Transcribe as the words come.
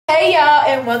Hey y'all,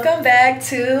 and welcome back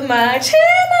to my channel.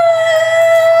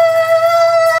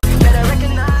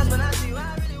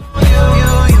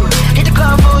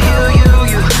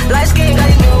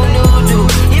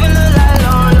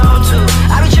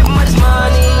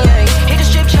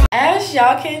 As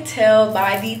y'all can tell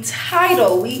by the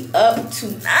title, we up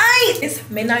tonight. It's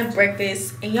midnight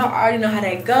breakfast, and y'all already know how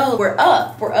that go. We're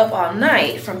up all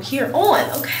night from here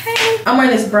on, okay? I'm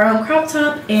wearing this brown crop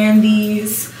top and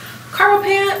these cargo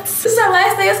pants. This is our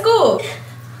last day of school.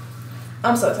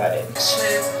 I'm so excited.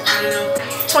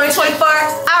 2024,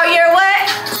 our year what?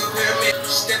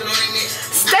 Stepping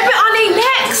on their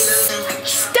necks.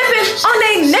 Stepping on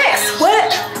their necks.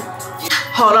 What?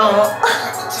 Hold on.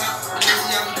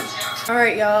 All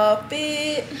right, y'all,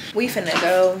 fit. We finna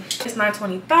go. It's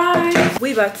 9:25.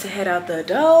 We about to head out the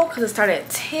door because it started at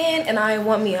 10, and I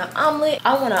want me an omelet.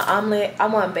 I want an omelet. I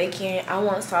want bacon. I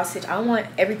want sausage. I want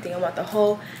everything. I want the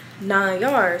whole 9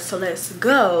 yards. So let's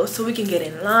go so we can get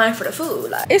in line for the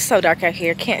food. Like, it's so dark out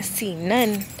here, can't see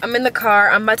none. I'm in the car.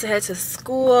 I'm about to head to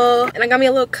school, and I got me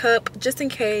a little cup just in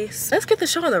case. Let's get the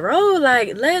show on the road.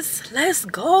 Like, let's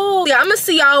go. Yeah, I'm gonna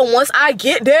see y'all once I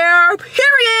get there,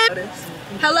 period.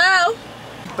 Hello?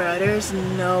 Bro, there's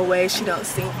no way she don't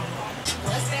see me.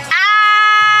 Ah!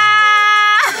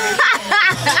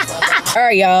 All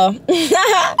right, y'all.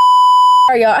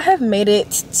 All right, y'all, I have made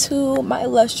it to my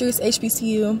illustrious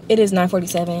HBCU. It is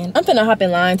 9:47. I'm finna hop in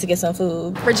line to get some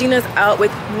food. Regina's out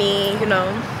with me, you know.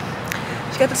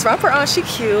 She got this romper on, she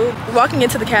cute. We're walking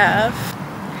into the caf.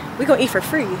 We gonna eat for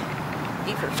free.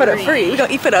 Eat for the free. We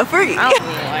gonna eat for the free.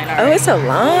 Oh, it's a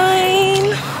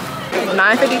line.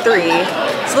 9:53.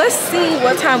 So let's see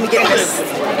what time we get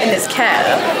in this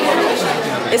cab.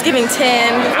 It's giving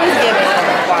 10. I'm giving.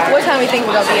 What time we think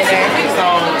we're gonna be in there?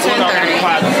 10:30.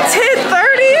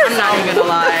 10:30? I'm not even gonna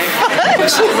lie.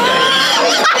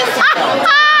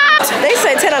 They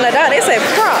say 10 on the dot. They say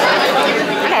prompt.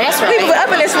 Okay, that's right. People up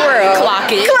in this world.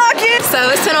 Clock it. Clock it. So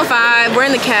it's 10:05. We're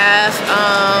in the caf.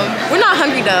 We're not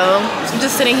hungry though. I'm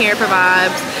just sitting here for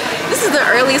vibes. This is the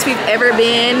earliest we've ever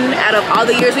been out of all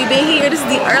the years we've been here. This is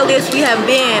the earliest we have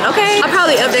been, okay? I'll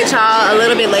probably update y'all a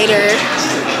little bit later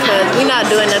because we're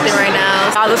not doing nothing right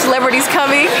now. All the celebrities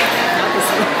coming.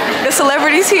 The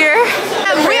celebrities here.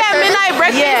 We have midnight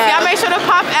breakfast. Yeah. Y'all make sure to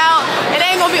pop out. It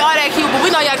ain't gonna be all that cute, but we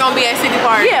know y'all gonna be at City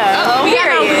Park. Yeah. We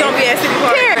know we gonna be at City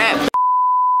Park.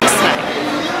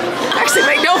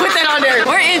 Actually, don't put that on there.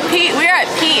 We're at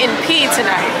P&P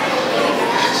tonight.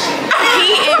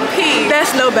 P&P.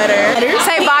 That's no better.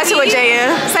 Say bye to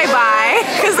Ajaya. Say bye.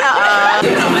 Cause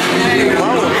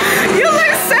you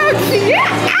look so cute.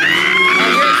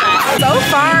 So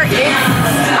far,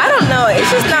 I don't know. It's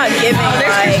just not giving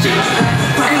like.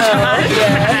 Yeah.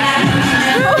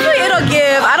 Hopefully it'll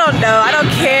give. I don't know. I don't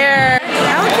care.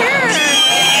 I don't care.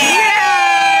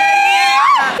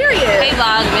 Yeah. Period. Hey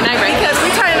vlog, midnight breakfast. Because we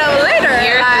turn it over later.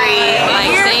 Year 3,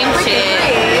 like year same shit.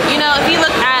 3. You know, if you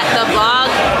look at the vlog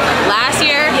last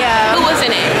year, Yeah. who was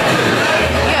in it?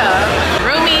 Yeah.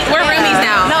 Roomies. We're roomies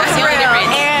now. No, That's the for only real.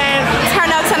 difference.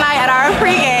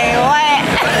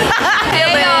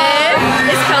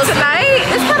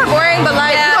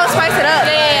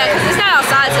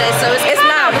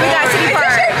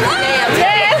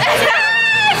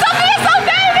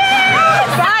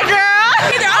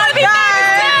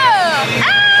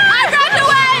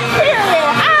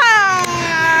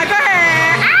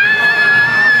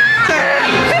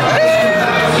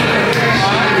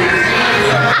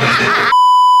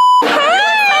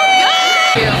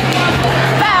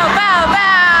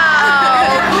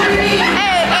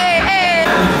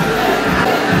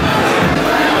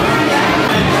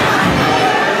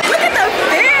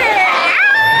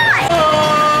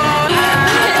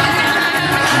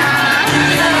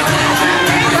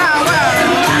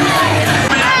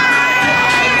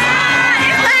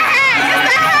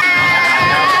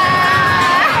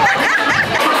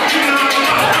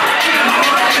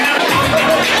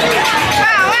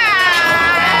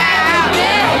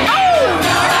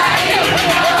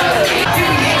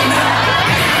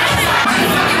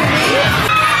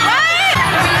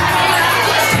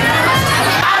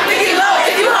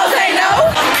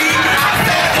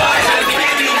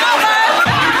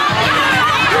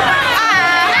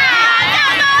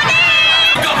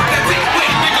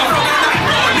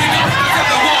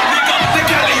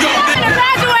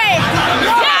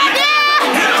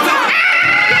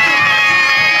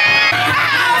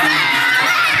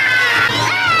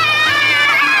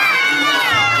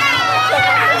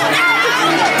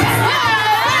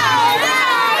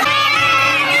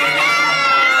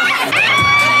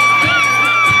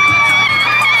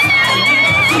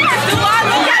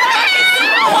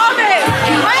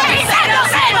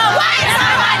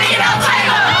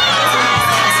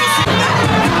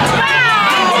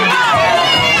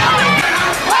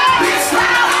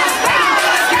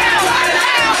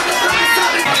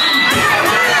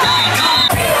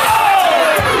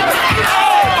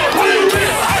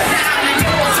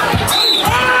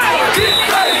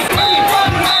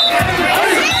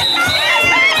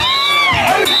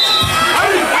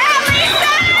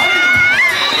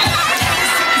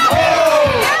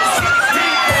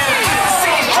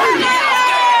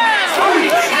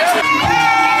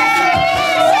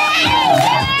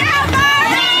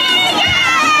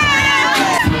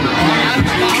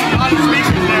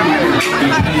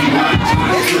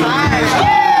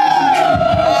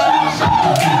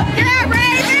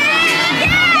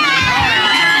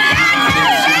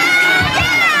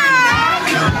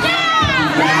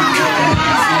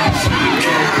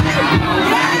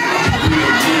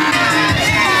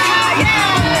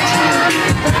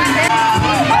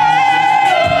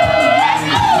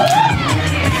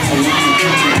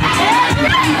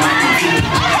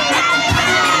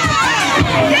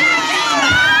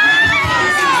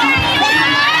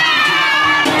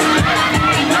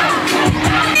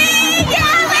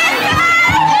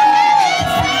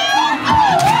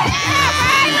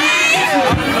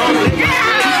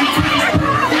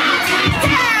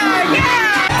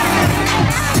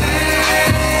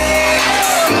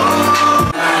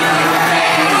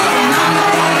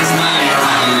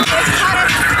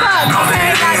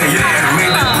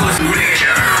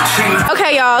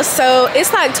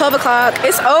 it's like 12 o'clock.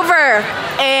 It's over.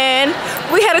 And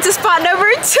we headed to spot number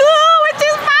 2, which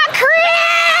is my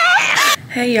crib.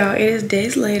 Hey y'all, it is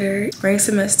days later. Spring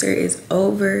semester is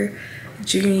over.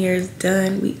 Junior year is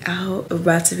done. We out. We're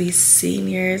about to be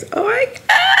seniors. Oh my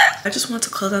god. I just want to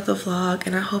close out the vlog,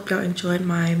 and I hope y'all enjoyed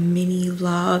my mini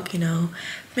vlog, you know,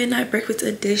 midnight breakfast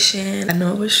edition. I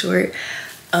know it was short,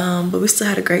 but we still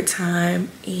had a great time.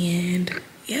 And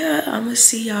yeah, I'm gonna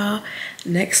see y'all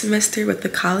next semester with the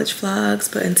college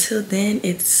vlogs. But until then,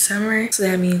 it's summer, so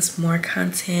that means more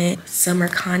content, summer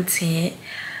content,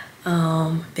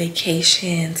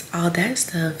 vacations, all that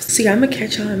stuff. So yeah, I'm gonna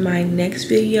catch y'all in my next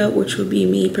video, which will be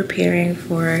me preparing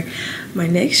for my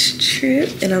next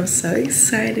trip, and I'm so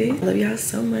excited. I love y'all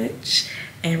so much,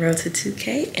 and road to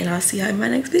 2K, and I'll see y'all in my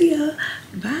next video.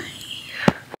 Bye.